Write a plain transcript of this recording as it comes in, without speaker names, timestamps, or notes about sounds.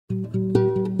Right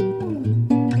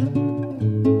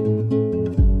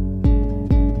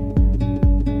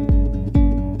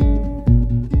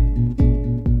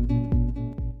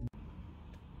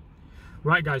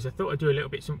guys, I thought I'd do a little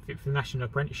bit something for the National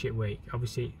Apprenticeship Week.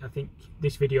 Obviously, I think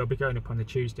this video will be going up on the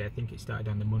Tuesday. I think it started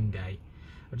on the Monday.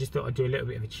 I just thought I'd do a little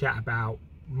bit of a chat about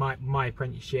my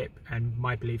apprenticeship and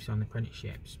my beliefs on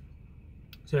apprenticeships.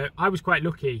 So I was quite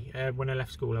lucky when I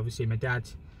left school. Obviously, my dad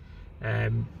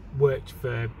worked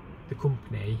for the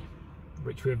company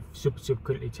which we've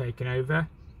subsequently taken over.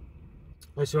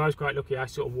 So I was quite lucky. I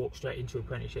sort of walked straight into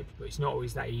apprenticeships, but it's not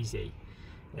always that easy.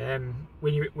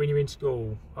 When you're in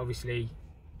school, obviously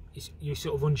you're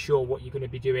sort of unsure what you're going to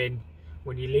be doing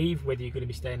when you leave, whether you're going to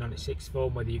be staying on at sixth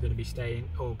form, whether you're going to be staying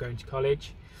or going to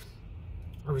college.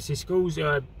 Obviously schools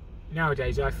are,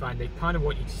 nowadays I find they kind of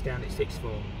want you to stay on at sixth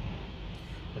form.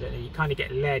 I don't know, you kind of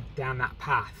get led down that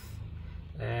path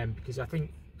because I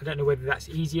don't know whether that's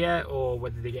easier or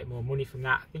whether they get more money from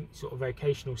that. I think sort of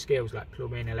vocational skills like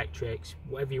plumbing, electrics,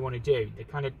 whatever you want to do, they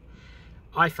kind of,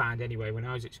 I found anyway when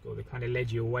I was at school, they kind of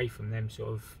led you away from them sort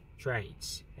of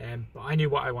trades. But I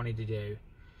knew what I wanted to do.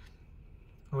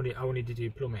 I wanted to do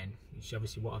plumbing, which is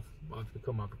obviously what I've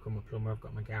become. I've become a plumber. I've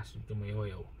got my gas, I've done my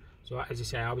oil. So as I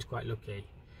say, I was quite lucky.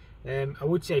 I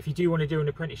would say if you do want to do an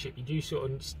apprenticeship, you do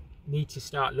sort of need to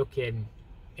start looking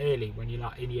early when you're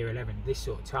like in year 11, this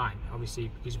sort of time.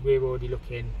 Obviously, because we're already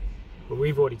looking, well,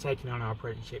 we've already taken on our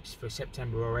apprenticeships for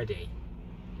September already.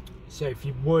 So if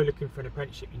you were looking for an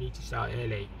apprenticeship, you need to start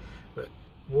early. But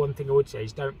one thing I would say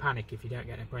is don't panic if you don't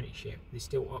get an apprenticeship. There's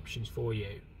still options for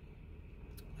you.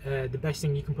 The best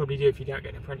thing you can probably do if you don't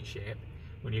get an apprenticeship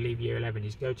when you leave year 11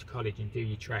 is go to college and do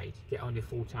your trade. Get on your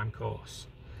full-time course.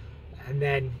 And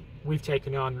then we've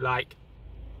taken on like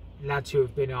lads who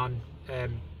have been on,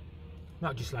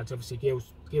 not just lads, obviously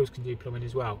girls can do plumbing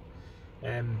as well,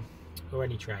 or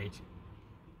any trade.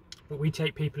 But we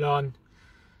take people on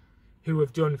who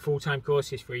have done full-time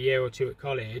courses for a year or two at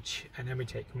college, and then we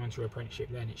take them onto an apprenticeship.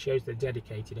 Then it shows they're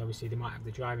dedicated. Obviously they might have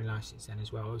the driving license then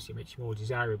as well. Obviously it makes you more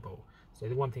desirable. So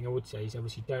the one thing I would say is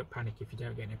obviously don't panic if you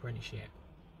don't get an apprenticeship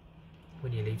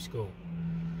when you leave school.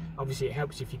 Obviously it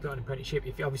helps if you've got an apprenticeship.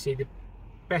 If obviously the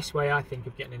best way I think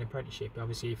of getting an apprenticeship,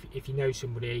 obviously if you know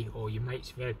somebody or your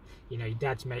mates, you know, your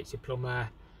dad's mate's a plumber,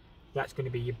 that's going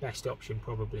to be your best option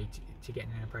probably to get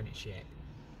an apprenticeship.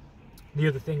 The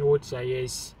other thing I would say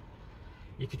is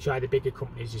you could try the bigger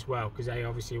companies as well, because they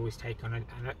obviously always take on an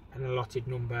allotted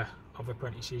number of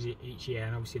apprentices each year,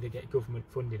 and obviously they get government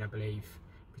funding, I believe,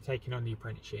 for taking on the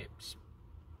apprenticeships.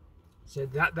 So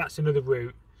that's another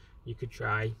route you could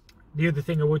try. The other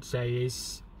thing I would say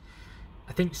is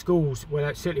I think schools,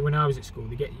 well certainly when I was at school,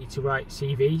 they get you to write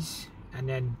CVs and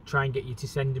then try and get you to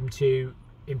send them to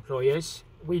employers.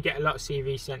 We get a lot of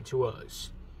CVs sent to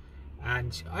us,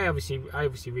 and I obviously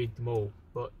read them all,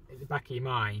 but at the back of your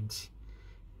mind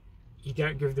you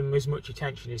don't give them as much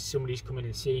attention as somebody's coming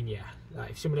in senior. Like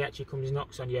if somebody actually comes and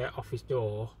knocks on your office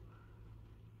door,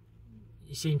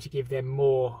 you seem to give them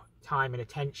more time and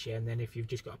attention than if you've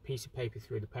just got a piece of paper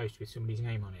through the post with somebody's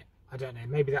name on it. I don't know,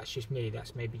 maybe that's just me,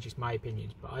 that's maybe just my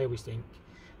opinions, but I always think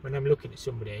when I'm looking at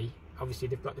somebody, obviously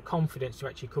they've got the confidence to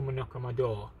actually come and knock on my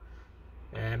door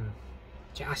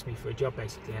to ask me for a job,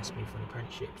 basically ask me for an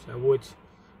apprenticeship. So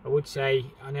I would say,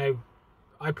 I know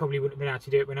I probably wouldn't have been able to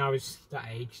do it when I was that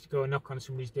age, to go and knock on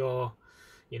somebody's door,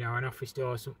 you know, an office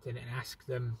door or something, and ask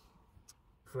them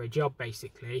for a job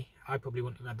basically. I probably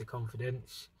wouldn't have had the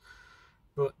confidence,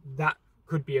 but that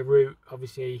could be a route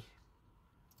obviously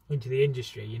into the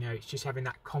industry. You know, it's just having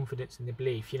that confidence and the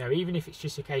belief, you know, even if it's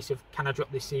just a case of can I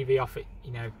drop this CV off it,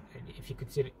 you know, if you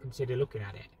consider looking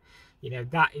at it, you know,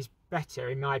 that is better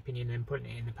in my opinion than putting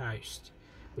it in the post,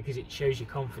 because it shows you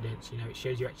confidence, you know, it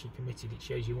shows you're actually committed, it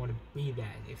shows you want to be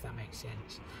there, if that makes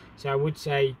sense. So I would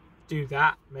say do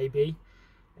that maybe.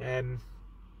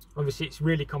 Obviously it's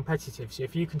really competitive, so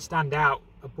if you can stand out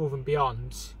above and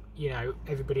beyond, you know,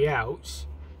 everybody else,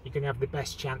 you're going to have the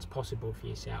best chance possible for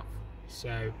yourself.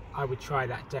 So I would try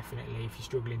that definitely if you're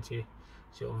struggling to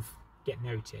sort of get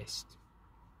noticed.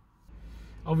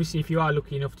 Obviously if you are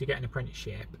lucky enough to get an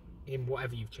apprenticeship in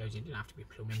whatever you've chosen, it doesn't have to be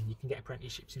plumbing, you can get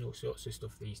apprenticeships in all sorts of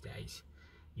stuff these days.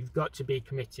 You've got to be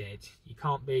committed. You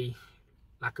can't be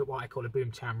like what I call a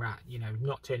boomtown rat, you know,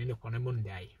 not turning up on a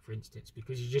Monday for instance,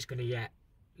 because you're just going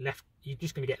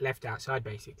to get left outside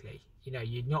basically. You know,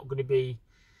 you're not going to be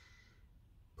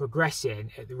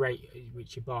progressing at the rate at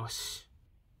which your boss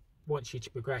wants you to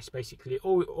progress. Basically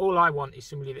all I want is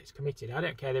somebody that's committed. I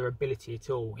don't care their ability at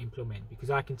all in plumbing, because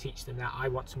I can teach them that. I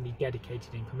want somebody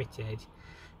dedicated and committed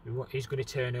who's going to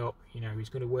turn up, you know, who's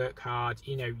going to work hard.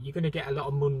 You know, you're going to get a lot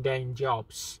of mundane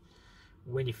jobs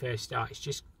when you first start. It's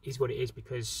just is what it is,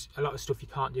 because a lot of stuff you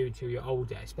can't do until you're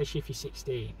older, especially if you're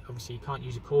 16. Obviously you can't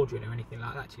use a core drill or anything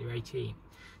like that till you're 18.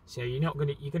 So you're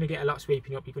gonna get a lot of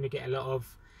sweeping up, you're gonna get a lot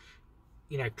of,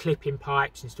 you know, clipping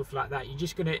pipes and stuff like that.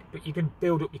 But you're gonna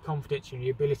build up your confidence and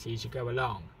your ability as you go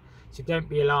along. So don't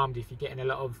be alarmed if you're getting a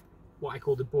lot of what I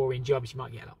call the boring jobs. You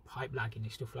might get a lot of pipe lagging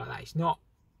and stuff like that. It's not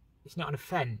an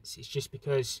offence. It's just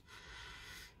because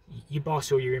your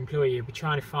boss or your employer will be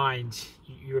trying to find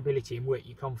your ability and work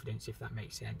your confidence, if that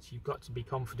makes sense. You've got to be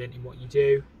confident in what you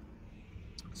do.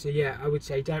 So yeah, I would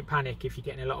say don't panic if you're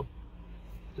getting a lot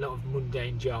of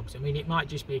mundane jobs. I mean, it might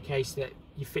just be a case that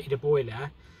you fitted a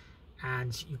boiler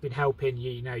and you've been helping,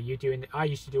 you're doing. I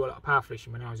used to do a lot of power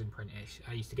flushing when I was an apprentice.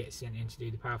 I used to get sent in to do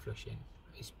the power flushing.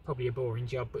 It's probably a boring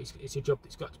job, but it's a job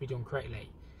that's got to be done correctly.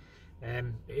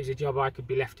 It was a job I could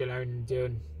be left alone and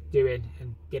doing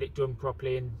and get it done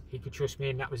properly, and he could trust me,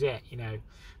 and that was it,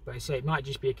 But I say it might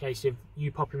just be a case of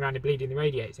you popping around and bleeding the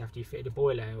radiators after you fitted a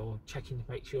boiler, or checking to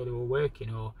make sure they're all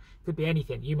working, or it could be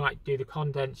anything. You might do the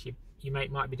condense, your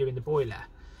mate might be doing the boiler.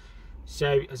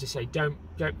 So as I say, don't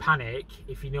panic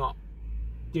if you're not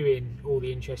doing all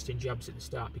the interesting jobs at the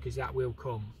start, because that will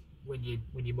come when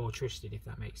you're more trusted, if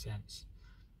that makes sense.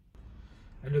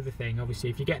 Another thing, obviously,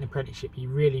 if you get an apprenticeship, you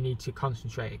really need to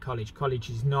concentrate at college. College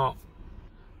is not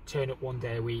turn up one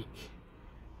day a week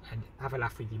and have a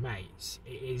laugh with your mates.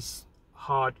 It is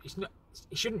hard.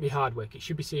 It shouldn't be hard work. It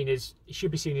should be seen as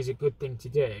a good thing to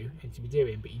do and to be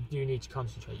doing. But you do need to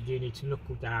concentrate. You do need to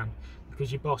knuckle down,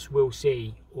 because your boss will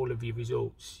see all of your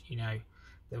results.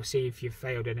 They'll see if you've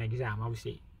failed an exam.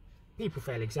 Obviously, people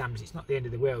fail exams. It's not the end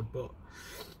of the world, but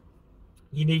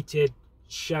you need to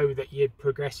show that you're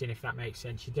progressing, if that makes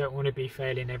sense. You don't want to be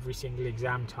failing every single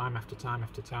exam time after time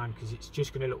after time, because it's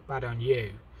just going to look bad on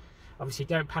you. Obviously,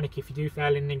 don't panic if you do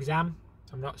fail in an exam.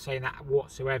 I'm not saying that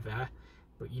whatsoever,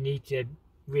 but you need to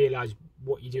realise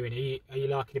what you're doing. Are you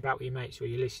larking about with your mates, or are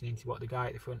you listening to what the guy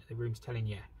at the front of the room's telling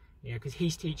you? Because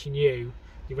he's teaching you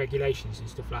the regulations and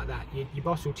stuff like that. Your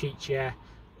boss will teach you,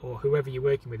 or whoever you're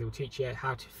working with will teach you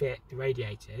how to fit the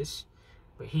radiators,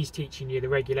 but he's teaching you the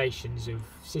regulations of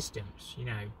systems.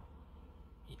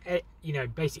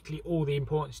 Basically all the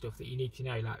important stuff that you need to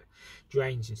know, like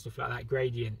drains and stuff like that,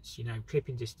 gradients,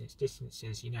 clipping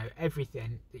distances,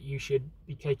 everything that you should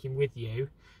be taking with you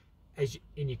as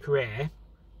in your career.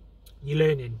 You're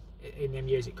learning in them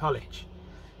years at college.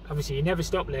 Obviously, you never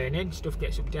stop learning. Stuff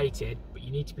gets updated, but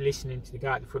you need to be listening to the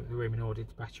guy at the front of the room in order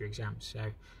to pass your exams.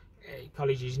 So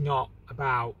college is not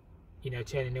about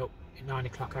turning up at 9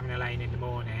 o'clock, having a lane in the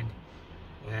morning,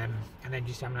 and then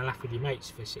just having a laugh with your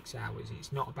mates for 6 hours.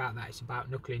 It's not about that. It's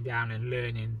about knuckling down and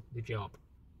learning the job.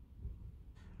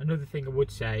 Another thing I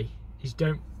would say is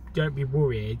don't be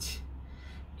worried.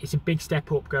 It's a big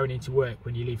step up going into work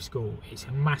when you leave school. It's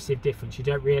a massive difference. You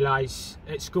don't realise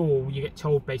at school you get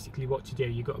told basically what to do.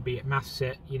 You've got to be at maths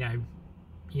at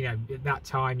at that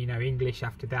time, English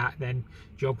after that, then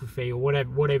geography or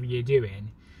whatever you're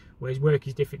doing. Whereas work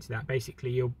is different to that.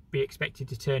 Basically, you'll be expected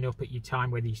to turn up at your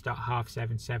time, whether you start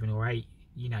 7:30, 7 or 8,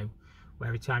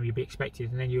 whatever time you'll be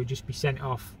expected, and then you'll just be sent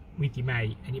off with your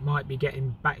mate, and it might be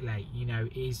getting back late.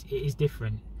 It is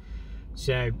different.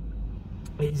 So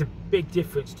it's a big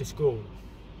difference to school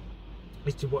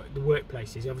as to what the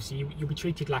workplace is. Obviously, you'll be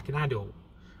treated like an adult,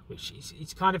 which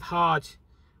it's kind of hard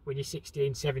when you're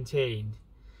 16, 17,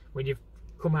 when you've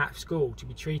come out of school, to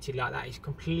be treated like that. Is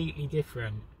completely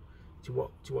different to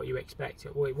what you expect.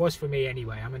 Well, it was for me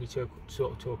anyway. I'm only sort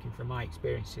of talking from my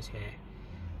experiences here.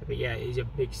 But yeah, it is a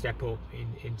big step up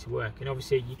into work, and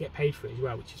obviously you get paid for it as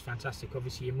well, which is fantastic.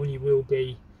 Obviously your money will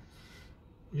be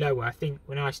lower. I think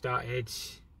when I started,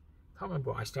 I can't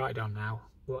remember what I started on now,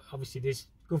 but obviously there's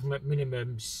government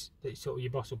minimums that sort of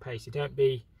your boss will pay, so don't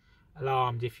be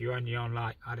alarmed if you're only on,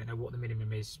 like, I don't know what the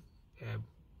minimum is,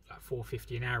 like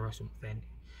 $4.50 an hour or something.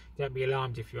 Don't be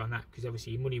alarmed if you're on that, because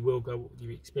obviously your money will go with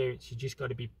your experience. You just got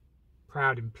to be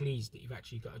proud and pleased that you've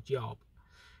actually got a job,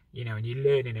 and you're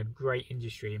learning a great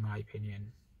industry, in my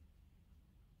opinion.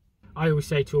 I always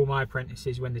say to all my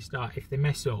apprentices when they start, if they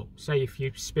mess up, say if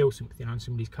you spill something on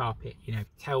somebody's carpet,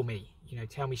 tell me,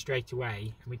 tell me straight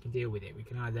away, and we can deal with it. We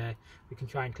can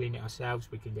try and clean it ourselves,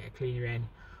 we can get a cleaner in,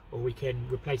 or we can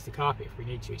replace the carpet if we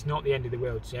need to. It's not the end of the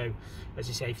world. So as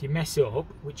I say, if you mess up,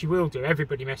 which you will do,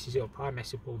 everybody messes up, I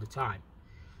mess up all the time,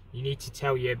 you need to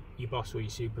tell your boss or your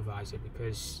supervisor,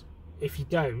 because if you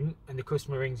don't, and the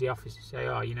customer rings the office and say,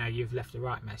 oh, you've left a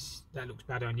right mess, that looks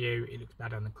bad on you, it looks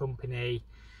bad on the company.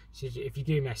 So if you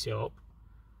do mess up,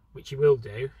 which you will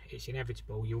do, it's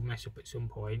inevitable, you'll mess up at some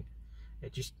point,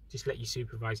 Just let your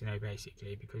supervisor know,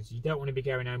 basically, because you don't want to be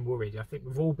going home worried. I think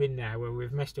we've all been there where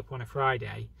we've messed up on a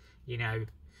Friday, you know,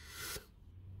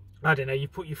 I don't know, you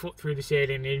put your foot through the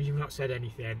ceiling and you've not said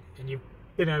anything, and you've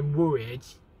been home worried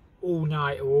all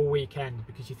night or all weekend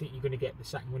because you think you're going to get the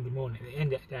sack Monday morning. At the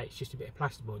end of the day, it's just a bit of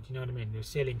plasterboard, you know what I mean? The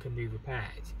ceiling can be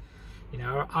repaired. You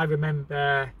know, I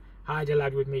remember I had a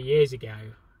lad with me years ago,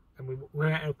 and we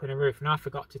went up on a roof, and I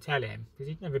forgot to tell him, because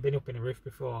he'd never been up in a roof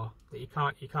before, that you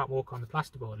can't walk on the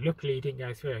plasterboard. Luckily he didn't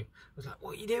go through. I was like,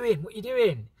 what are you doing? What are you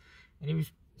doing? And he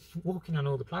was walking on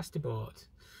all the plasterboard.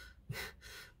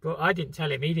 But I didn't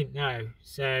tell him, he didn't know.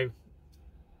 So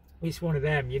it's one of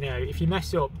them, you know, if you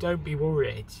mess up, don't be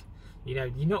worried. You know,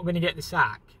 you're not going to get the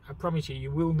sack. I promise you,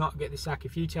 you will not get the sack.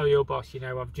 If you tell your boss, you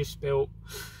know, I've just spilt,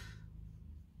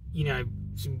 you know,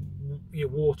 some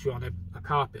water on a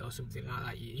carpet or something like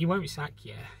that, he won't sack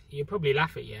you. He'll probably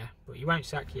laugh at you, but he won't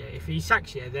sack you. If he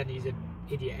sacks you, then he's an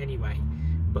idiot anyway.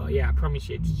 But yeah, I promise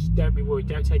you, just don't be worried.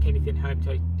 Don't take anything home.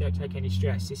 Don't take any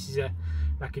stress. This is a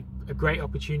great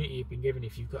opportunity you've been given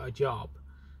if you've got a job.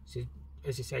 So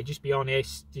as I say, just be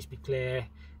honest, just be clear.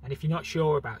 And if you're not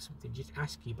sure about something, just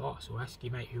ask your boss or ask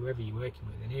your mate, whoever you're working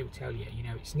with, and he'll tell you. You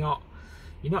know,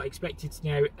 you're not expected to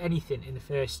know anything in the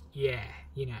first year.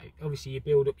 You know, obviously you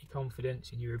build up your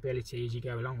confidence and your ability as you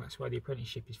go along. That's why the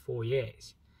apprenticeship is 4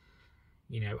 years.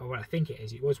 You know, or well, I think it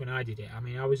is. It was when I did it. I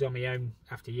mean, I was on my own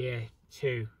after year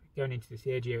 2, going into the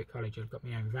 3rd year at college. I've got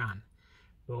my own van.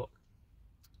 But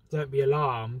don't be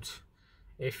alarmed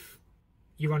if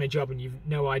you're on a job and you've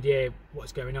no idea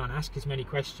what's going on. Ask as many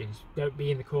questions. Don't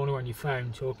be in the corner on your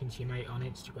phone talking to your mate on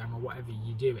Instagram or whatever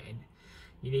you're doing.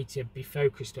 You need to be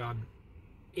focused on,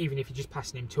 even if you're just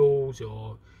passing him tools,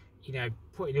 or you know,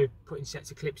 putting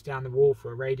sets of clips down the wall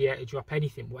for a radiator drop,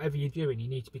 anything, whatever you're doing, you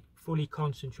need to be fully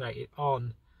concentrated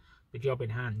on the job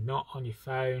in hand, not on your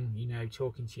phone, you know,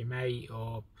 talking to your mate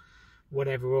or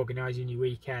whatever, organising your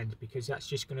weekend, because that's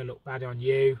just going to look bad on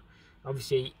you.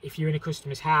 Obviously, if you're in a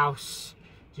customer's house,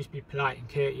 just be polite and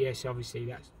courteous. Obviously,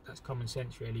 that's common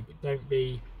sense, really. But don't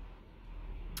be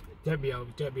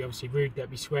obviously rude.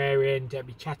 Don't be swearing. Don't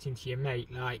be chatting to your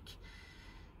mate like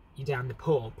you're down the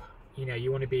pub. You know,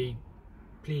 you want to be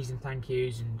please and thank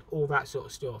yous and all that sort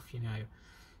of stuff. You know,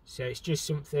 so it's just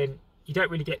something you don't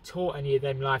really get taught any of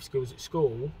them life skills at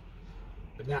school.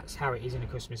 But that's how it is in a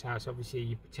customer's house. Obviously,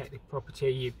 you protect the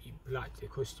property. You polite to the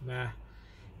customer.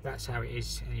 That's how it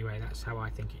is anyway. That's how I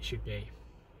think it should be.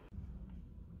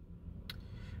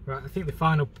 Right, I think the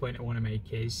final point I want to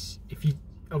make is, if you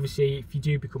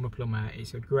do become a plumber,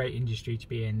 it's a great industry to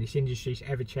be in. This industry is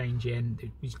ever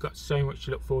changing. We've got so much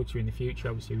to look forward to in the future.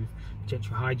 Obviously, with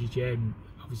potential hydrogen,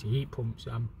 obviously heat pumps.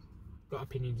 I've got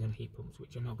opinions on heat pumps,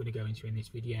 which I'm not going to go into in this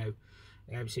video.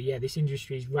 So yeah, this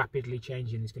industry is rapidly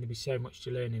changing. There's going to be so much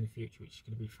to learn in the future, which is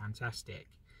going to be fantastic.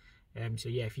 So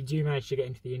yeah, if you do manage to get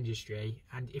into the industry,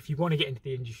 and if you want to get into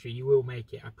the industry, you will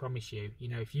make it. I promise you. You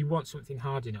know, if you want something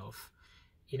hard enough,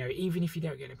 you know, even if you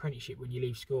don't get an apprenticeship when you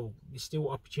leave school, there's still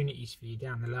opportunities for you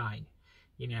down the line.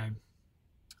 You know,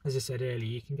 as I said earlier,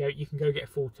 you can go get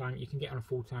you can get on a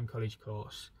full-time college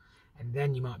course, and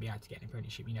then you might be able to get an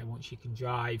apprenticeship. You know, once you can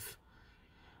drive,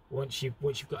 once you've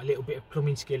got a little bit of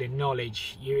plumbing skill and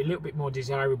knowledge, you're a little bit more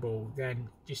desirable than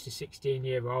just a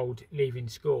 16-year-old leaving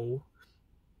school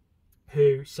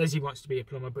who says he wants to be a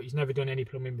plumber, but he's never done any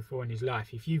plumbing before in his life.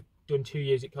 If you've done 2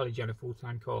 years at college on a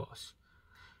full-time course,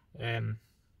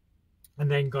 and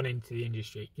then gone into the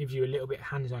industry, it gives you a little bit of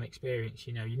hands-on experience.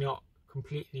 You know, you're not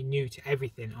completely new to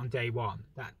everything on day one.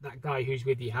 That guy who's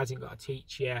with you hasn't got to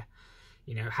teach you,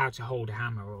 you know, how to hold a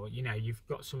hammer, or you know, you've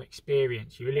got some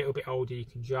experience. You're a little bit older, you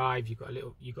can drive, you've got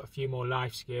a few more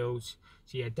life skills.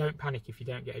 So yeah, don't panic if you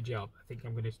don't get a job. I think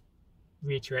I'm going to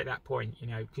reiterate that point, you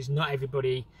know, because not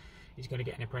everybody is going to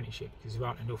get an apprenticeship because there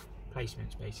aren't enough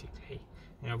placements, basically.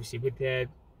 And obviously with the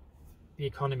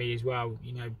economy as well,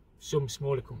 you know, some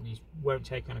smaller companies won't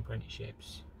take on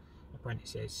apprentices.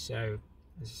 So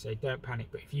as I say, don't panic,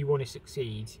 but if you want to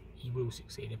succeed, you will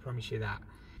succeed, I promise you that.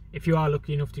 If you are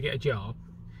lucky enough to get a job,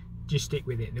 just stick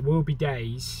with it. There will be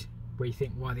days where you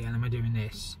think, why the hell am I doing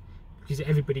this? Because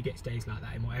everybody gets days like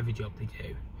that in whatever job they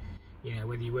do. You know,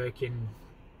 whether you work in,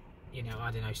 you know,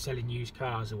 I don't know, selling used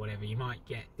cars or whatever, you might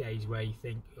get days where you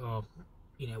think, oh,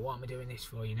 you know, what am I doing this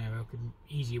for? You know, I could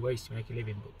easier ways to make a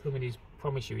living. But plumbing is,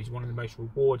 promise you, is one of the most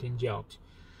rewarding jobs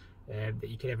that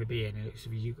you could ever be in. And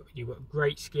you've got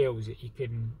great skills that you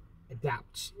can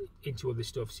adapt into other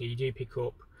stuff. So you do pick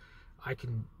up, I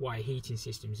can wire heating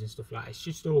systems and stuff like that. It's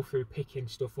just all through picking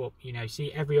stuff up. You know,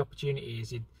 see every opportunity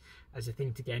as a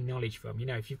thing to gain knowledge from. You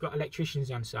know, if you've got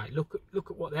electricians on site, look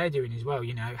at what they're doing as well.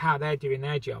 You know, how they're doing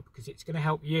their job, because it's going to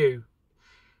help you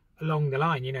along the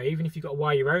line, you know, even if you've got to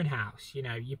wire your own house, you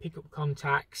know, you pick up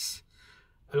contacts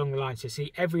along the line. So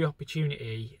see every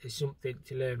opportunity as something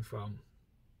to learn from.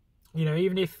 You know,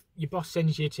 even if your boss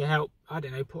sends you to help, I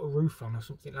don't know, put a roof on or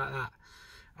something like that,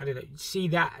 I don't know, see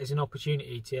that as an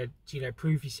opportunity to, you know,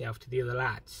 prove yourself to the other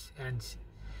lads. And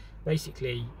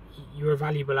basically you're a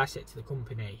valuable asset to the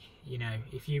company. You know,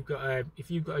 if you've got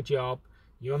a job,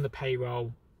 you're on the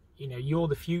payroll, you know, you're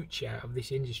the future of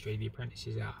this industry, the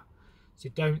apprentices are. So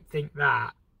don't think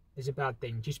that is a bad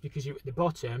thing. Just because you're at the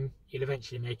bottom, you'll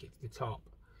eventually make it to the top.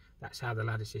 That's how the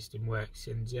ladder system works.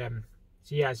 And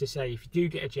so yeah, as I say, if you do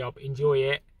get a job, enjoy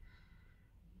it.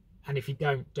 And if you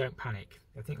don't panic.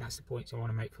 I think that's the points I want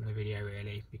to make from the video,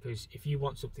 really. Because if you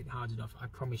want something hard enough, I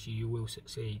promise you, you will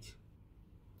succeed.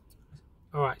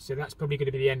 Alright, so that's probably going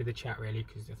to be the end of the chat, really,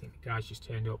 because I think the guys just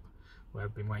turned up where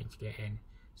I've been waiting to get in.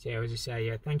 So yeah, as I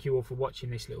say, thank you all for watching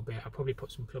this little bit. I'll probably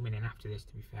put some plumbing in after this,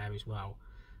 to be fair, as well.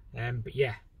 But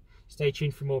yeah, stay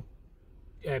tuned for more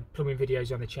plumbing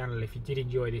videos on the channel. If you did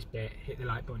enjoy this bit, hit the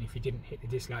like button. If you didn't, hit the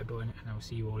dislike button, and I'll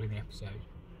see you all in the episode.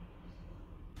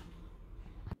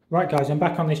 Right guys, I'm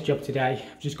back on this job today.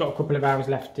 I've just got a couple of hours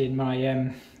left in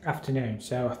my afternoon,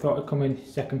 so I thought I'd come and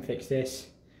second fix this.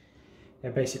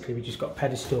 Basically, we just got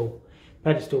pedestal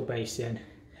basin,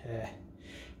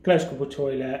 close couple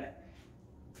toilet,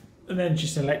 and then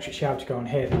just an electric shower to go on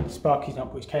here. Sparky's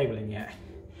not put his cable in yet.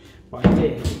 What I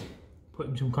did, put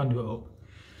him some conduit up.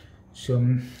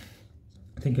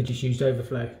 I think I just used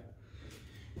overflow.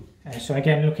 So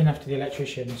again, looking after the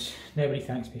electricians, nobody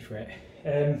thanks me for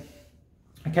it.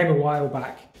 I came a while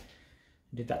back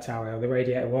and did that tower rail. The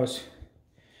radiator was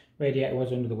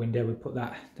under the window. We put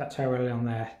that tower rail on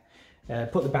there.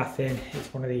 Put the bath in.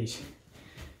 It's one of these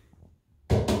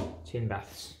tin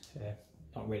baths.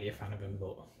 Not really a fan of them,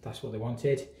 but that's what they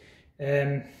wanted.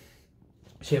 So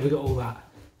yeah, we got all that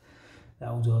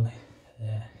all done.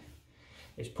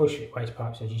 It's push fit waste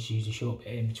pipe, so I just used a short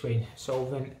bit in between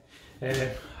solvent.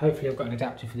 Hopefully I've got an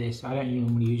adapter for this. I don't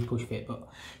normally use push fit, but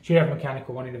should have a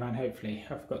mechanical one in the van, hopefully.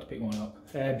 I forgot to pick one up.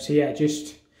 So yeah,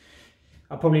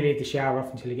 I'll probably leave the shower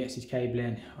off until he gets his cable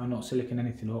in. I'm not silicon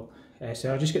anything up.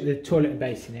 So I'll just get the toilet and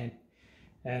basin in,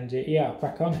 and yeah, I'll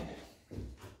crack on.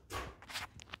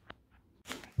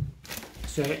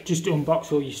 So just to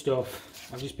unbox all your stuff,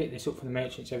 I've just picked this up from the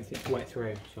merchants. Everything's wet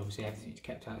through, so obviously everything's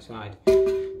kept outside.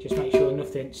 Just make sure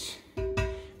nothing's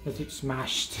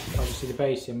smashed. Obviously the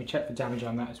basin, we check for damage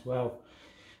on that as well.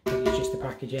 I think it's just the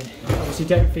packaging. Obviously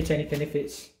don't fit anything if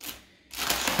it's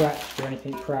scratched or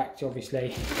anything cracked.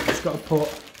 Obviously just got to put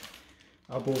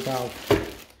our ball valve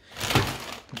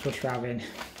and push valve in.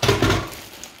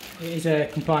 It is a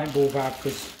compliant ball valve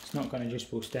because it's not got an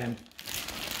adjustable stem.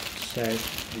 So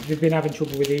we've been having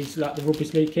trouble with these, like the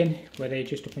rubber's leaking, where they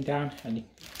adjust up and down, and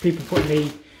people putting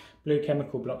the blue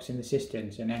chemical blocks in the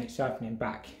cisterns and then it's siphoning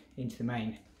back into the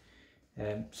main.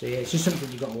 So yeah, it's just something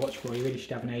you've got to watch for. You really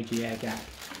should have an AG air gap.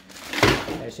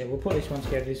 So we'll put this one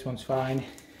together. This one's fine.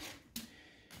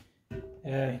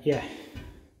 Yeah.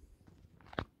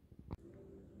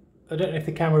 I don't know if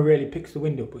the camera really picks the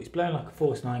wind up, but it's blowing like a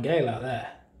force 9 gale out there.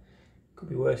 Could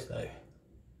be worse though.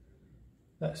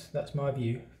 That's my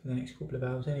view for the next couple of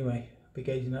hours anyway. I'll be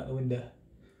gazing out the window.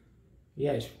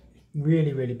 Yeah, it's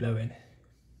really, really blowing.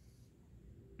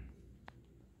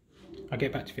 I'll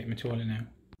get back to fitting my toilet now.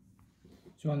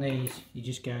 So on these, you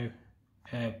just go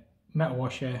metal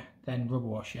washer, then rubber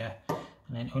washer, and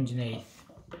then underneath,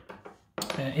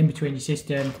 in between your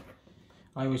cistern,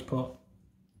 I always put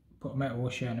a metal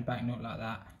washer and a back nut like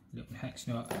that, a little hex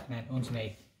nut, and then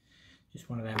underneath, just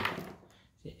one of them.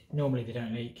 Normally they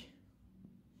don't leak.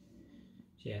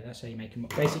 So yeah, that's how you make them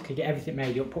up. Basically get everything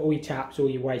made up, put all your taps, all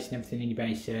your waste and everything in your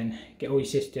basin, get all your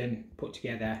cistern put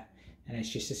together, and it's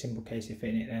just a simple case of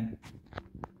fitting it then.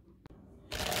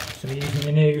 So we're using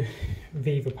the new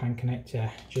Viva pan connector,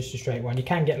 just a straight one. You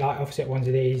can get like offset ones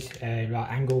of these,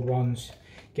 like angled ones,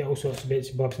 get all sorts of bits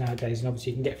and bobs nowadays, and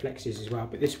obviously you can get flexes as well,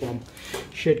 but this one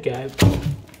should go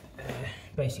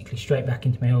basically straight back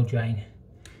into my oil drain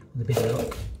with a bit of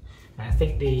luck. I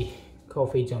think the coal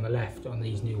feed's on the left on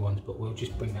these new ones, but we'll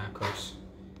just bring that across.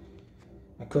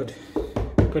 I could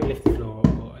lift the floor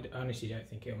up, but I honestly don't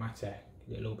think it'll matter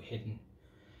because it'll all be hidden.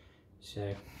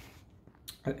 So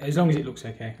as long as it looks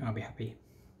okay, I'll be happy.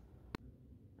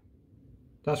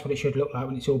 That's what it should look like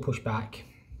when it's all pushed back.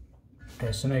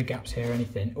 So no gaps here or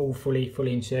anything, all fully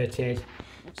inserted.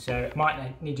 So it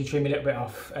might need to trim a little bit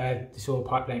off the soil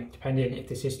pipe length depending if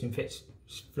the system fits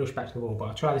flush back to the wall, but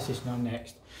I'll try the system on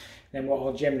next. Then what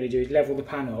I'll generally do is level the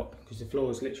pan up, because the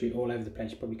floor is literally all over the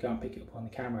place, you probably can't pick it up on the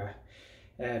camera.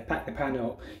 Pack the pan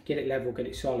up, get it level, get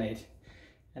it solid,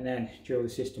 and then drill the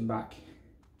system back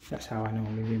That's how I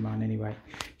normally do mine anyway.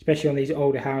 Especially on these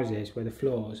older houses where the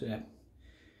floors are,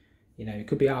 you know, it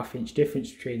could be ½ inch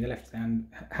difference between the left hand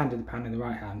of the pan and the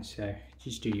right hand, so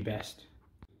just do your best.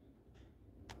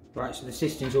 Right, so the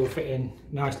system's all fitting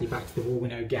nicely back to the wall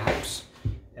with no gaps.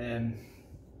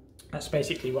 That's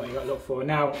basically what you got to look for.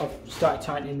 Now I've started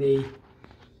tightening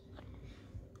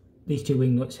these two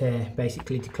wing nuts here,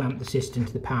 basically to clamp the system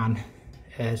to the pan.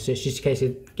 So it's just a case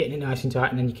of getting it nice and tight,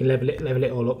 and then you can level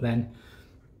it all up then.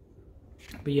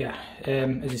 But yeah,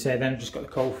 as I say, then I've just got the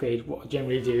cold feed. What I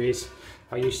generally do is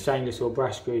I use stainless or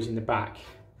brass screws in the back,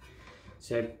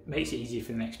 so it makes it easier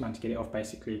for the next man to get it off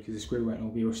basically, because the screw won't all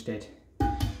be rusted.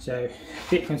 So a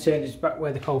bit concerned is about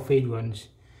where the cold feed runs.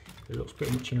 It looks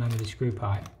pretty much in line with the screw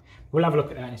pipe. We'll have a look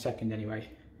at that in a second anyway.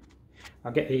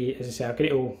 I'll get as I say, I'll get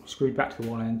it all screwed back to the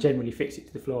wall and generally fix it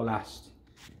to the floor last.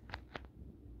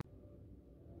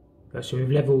 So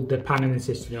we've levelled the pan and the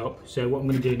system up. So what I'm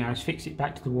going to do now is fix it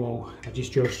back to the wall. I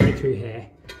just drill straight through here,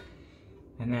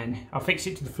 and then I'll fix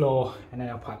it to the floor, and then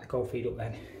I'll pipe the cold feed up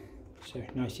then. So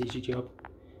nice easy job.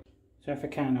 So if I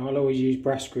can, I'll always use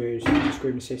brass screws to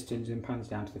screw my cisterns and pans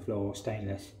down to the floor, or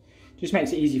stainless. Just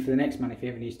makes it easy for the next man if he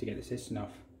ever needs to get the cistern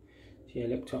off. So yeah,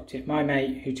 look, top tip. My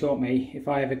mate who taught me, if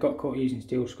I ever got caught using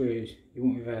steel screws, he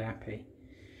wouldn't be very happy.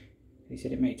 He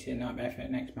said it makes it a nightmare for the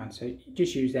next man, so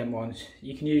just use them ones.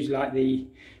 You can use like the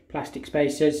plastic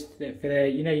spacers for the,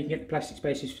 you know, you can get the plastic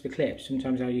spacers for the clips.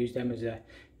 Sometimes I'll use them as a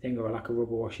thing, or like a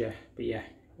rubber washer. But yeah,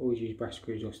 always use brass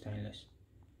screws or stainless.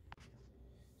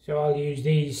 So I'll use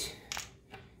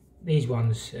these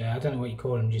ones. I don't know what you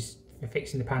call them, just for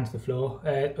fixing the pan to the floor.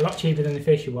 A lot cheaper than the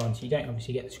Fisher ones. You don't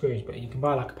obviously get the screws, but you can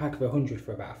buy like a pack of 100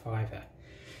 for about a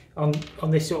 £5.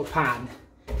 On this sort of pan,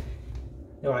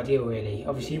 no ideal really.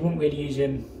 Obviously you wouldn't really use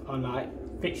them on like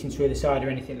fixing through the side or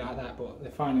anything like that, but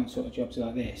they're fine on sort of jobs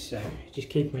like this, so just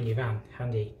keep them in your van,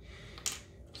 handy.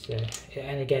 So,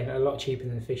 and again, a lot cheaper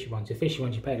than the Fisher ones. The Fisher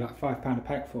ones you pay like £5 a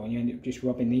pack for, and you end up just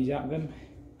robbing these out of them.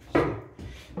 So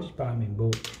just buy them in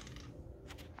bulk.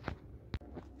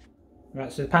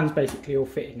 Right, so the pan's basically all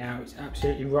fitted now. It's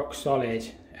absolutely rock solid.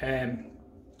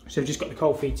 So we've just got the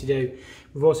cold feed to do.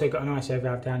 We've also got an ISO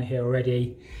valve down here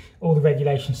already. All the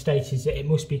regulation states that it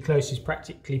must be close as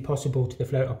practically possible to the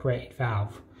float operated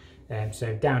valve.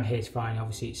 So down here is fine,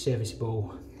 obviously it's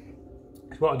serviceable.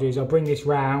 So what I'll do is I'll bring this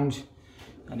round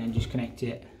and then just connect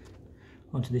it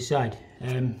onto this side.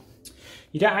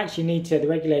 You don't actually need to, the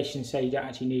regulations say you don't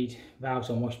actually need valves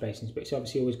on wash basins, but it's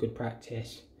obviously always good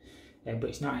practice. But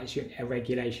it's not actually a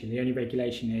regulation. The only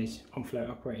regulation is on float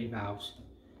operated valves.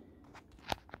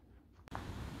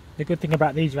 The good thing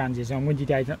about these vans is on windy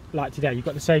days like today, you've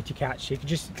got the safety catch, so you can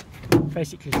just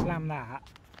basically slam that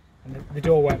and the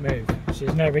door won't move. So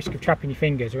there's no risk of trapping your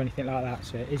fingers or anything like that,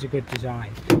 so it is a good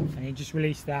design. And you just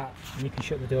release that and you can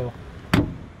shut the door.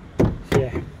 So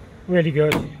yeah, really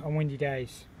good on windy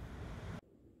days.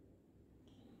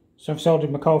 So I've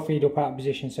soldered my cold feed up out of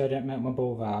position so I don't melt my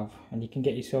ball valve, and you can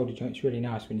get your solder joints really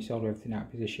nice when you solder everything out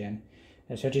of position.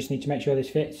 So I just need to make sure this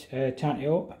fits, tighten it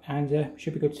up, and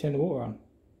should be good to turn the water on.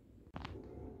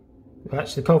 Right,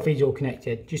 so the cold feed's all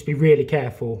connected. Just be really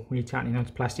careful when you're tightening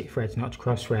onto plastic threads, not to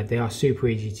cross thread. They are super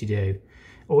easy to do.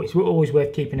 Or it's always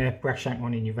worth keeping a brass shank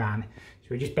one in your van. So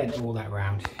we just bent all that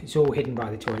round. It's all hidden by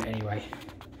the toilet anyway.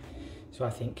 So I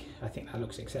think that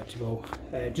looks acceptable.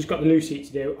 Just got the loose heat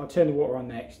to do. I'll turn the water on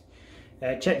next.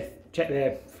 Check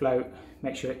the float,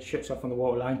 make sure it shuts off on the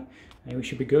water line, and we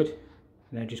should be good.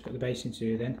 And then just got the basin to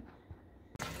do then.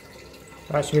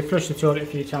 Right, so we've flushed the toilet a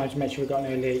few times to make sure we've got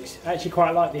no leaks. I actually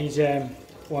quite like these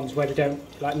ones where they don't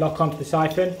like lock onto the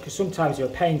siphon, because sometimes they're a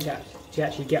pain to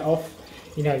actually get off,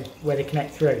 you know, where they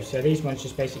connect through. So these ones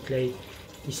just basically,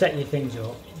 you set your things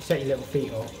up, you set your little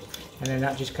feet up, and then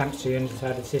that just clamps to the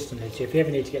underside of the system lid. So if you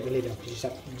ever need to get the lid off, you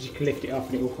just lift it off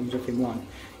and it all comes up in one.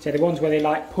 So the ones where they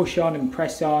like push on and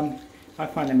press on, I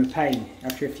find them a pain.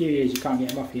 After a few years you can't get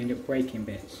them off, you end up breaking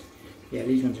bits. Yeah,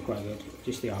 these ones are quite good,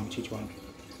 just the Armitage one.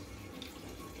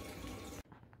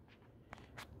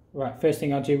 Right, first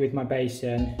thing I'll do with my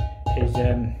basin is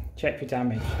check for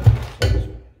damage.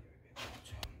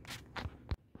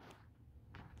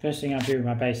 First thing I'll do with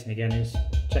my basin again is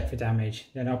check for damage.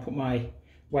 Then I'll put my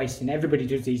waste in. Everybody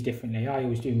does these differently. I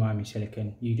always do mine with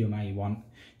silicone. You do them how you want.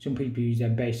 Some people use their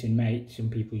basin mate. Some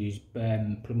people use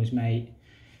plumber's mate.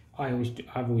 I've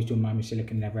always done mine with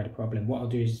silicone. Never had a problem. What I'll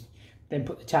do is then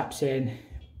put the taps in,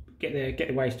 get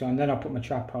the waste on. Then I'll put my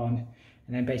trap on.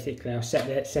 And then basically I'll set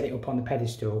it up on the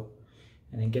pedestal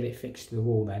and then get it fixed to the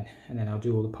wall then. And then I'll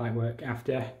do all the pipe work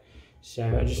after.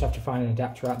 So I just have to find an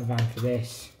adapter out the van for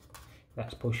this.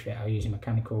 That's push fit. I'll use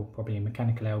probably a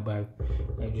mechanical elbow.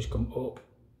 It'll just come up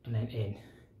and then in.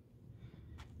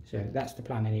 So that's the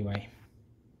plan anyway.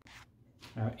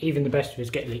 Even the best of us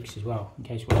get leaks as well, in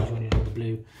case one was running all the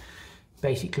blue.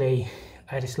 Basically,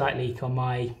 I had a slight leak on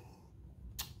my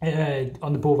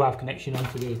on the ball valve connection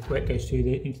onto the where it goes through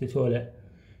into the toilet.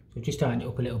 So I've just tightened it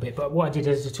up a little bit. But what I did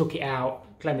is I took it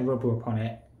out, cleaned the rubber up on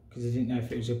it, because I didn't know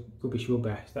if it was a rubbish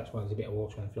rubber. So that's why there's a bit of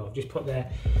water on the floor. I've just put the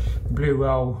blue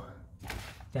roll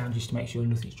down just to make sure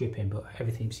nothing's dripping, but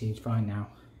everything seems fine now.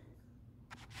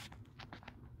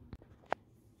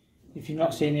 If you've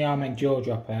not seen the Armeg jaw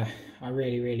dropper, I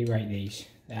really rate these.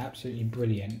 They're absolutely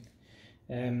brilliant.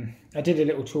 I did a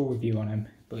little tool review on them,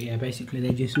 but yeah, basically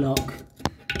they just lock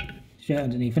straight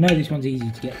underneath. I know this one's easy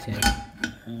to get to.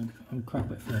 I'm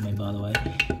crap at filming, by the way.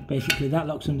 Basically that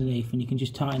locks underneath and you can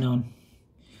just tighten on.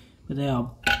 But they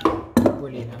are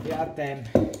brilliant. I've had them,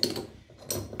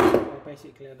 well,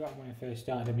 basically I got them when I first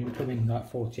started. I've been plumbing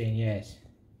like 14 years.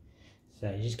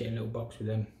 So you just get a little box with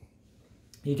them.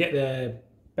 You get the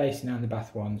basin and the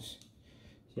bath ones.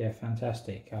 So yeah,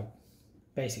 fantastic.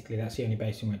 Basically that's the only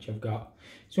basin which I've got.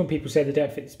 Some people say they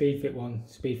don't fit the speed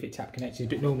fit tap connectors,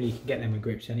 but normally you can get them with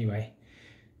grips anyway.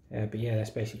 But yeah, that's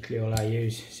basically all I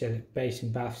use. So the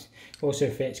basin, baths, also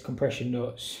fits compression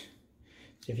nuts.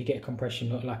 So if you get a compression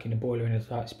nut like in a boiler in a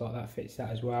tight spot, that fits that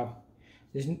as well.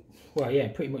 Well yeah,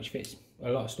 pretty much fits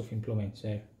a lot of stuff in plumbing. So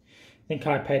I think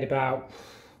I paid about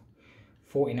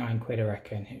 49 quid, I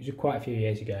reckon. It was quite a few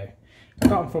years ago. I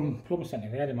got them from Plumber Centre,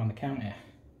 they had them on the counter.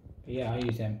 But yeah, I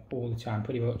use them all the time,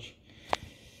 pretty much.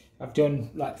 I've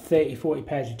done like 30-40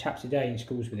 pairs of taps a day in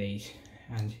schools with these,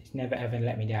 and it's never ever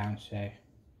let me down, so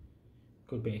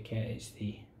good bit of kit. It's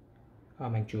the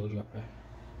Armeg jaw dropper.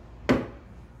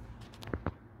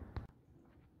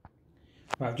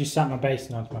 Right, I've just sat my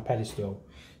basin onto my pedestal.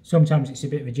 Sometimes it's a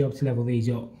bit of a job to level these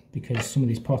up, because some of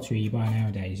this pottery you buy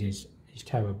nowadays is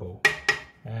terrible.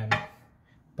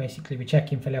 Basically we're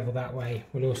checking for level that way.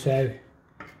 We'll also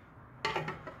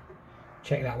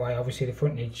check that way. Obviously the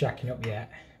front needs jacking up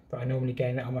yet, but I normally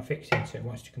gain that on my fixing, so it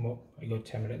wants to come up a good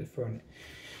 10 mil at the front.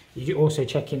 You're also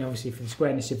checking obviously for the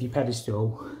squareness of your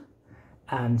pedestal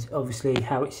and obviously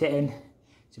how it's sitting.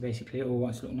 So basically it all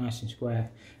wants to look nice and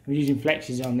square. I'm using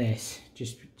flexes on this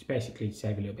just basically to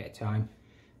save a little bit of time.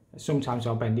 Sometimes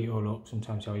I'll bend it all up,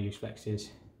 sometimes I'll use flexes.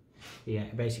 But yeah,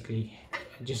 basically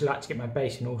I just like to get my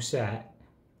basin all set,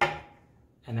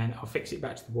 and then I'll fix it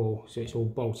back to the wall so it's all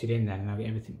bolted in then, and I'll get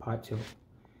everything piped up.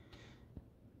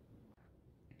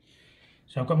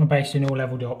 So I've got my basin all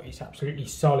levelled up. It's absolutely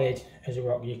solid as a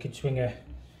rock. You could swing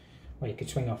you could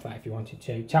swing off that if you wanted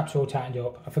to. Taps all tightened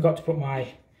up. I forgot to put my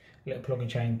little plug and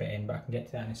chain bit in, but I can get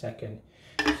to that in a second.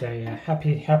 So yeah,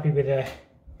 happy with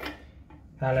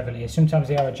how level it is. Sometimes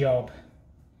they are a job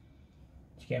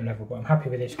to get them level, but I'm happy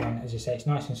with this one. As I say, it's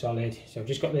nice and solid. So I've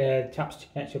just got the taps to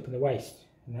connect up in the waste,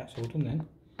 and that's all done then.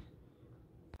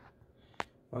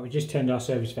 Well, we just turned our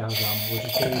service valves on. We'll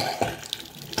just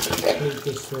leak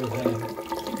this through here.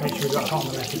 Make sure we've got hot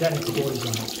on the left. I don't know if the boiler's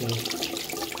on actually.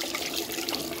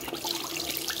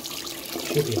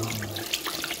 Should be hot on the left.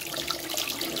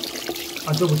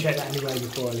 I'll double check that anyway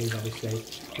before I leave, obviously.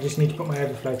 I just need to put my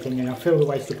overflow thing in. I'll fill the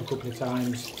waste up a couple of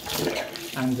times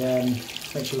and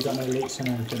make sure we've got no leaks on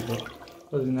anything, but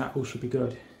other than that all should be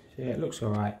good. So yeah, it looks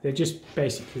alright. They're just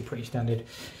basically pretty standard.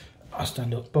 I'll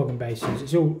stand up bog and basins.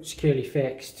 It's all securely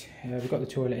fixed. We've got the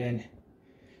toilet in.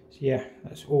 So yeah,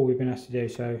 that's all we've been asked to do.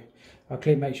 So I'll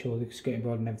make sure the skirting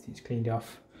board and everything's cleaned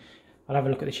off. I'll have a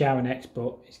look at the shower next,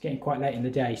 but it's getting quite late in the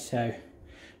day, so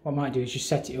what I might do is just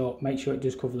set it up, make sure it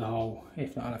does cover the hole.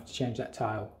 If not, I'll have to change that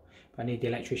tile. But I need the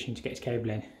electrician to get his cable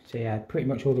in. So yeah, pretty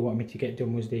much all they wanted me to get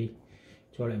done was the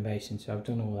toilet and basin, so I've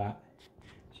done all that.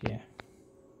 So yeah.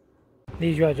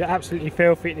 These roads are absolutely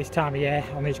filthy at this time of year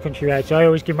on these country roads, so I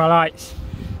always give my lights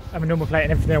and my number plate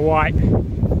and everything a wipe.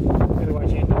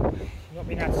 Otherwise you end up not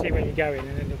being able to see where you're going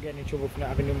and end up getting in trouble for not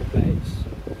having number plates.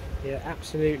 Yeah,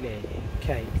 absolutely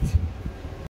caked.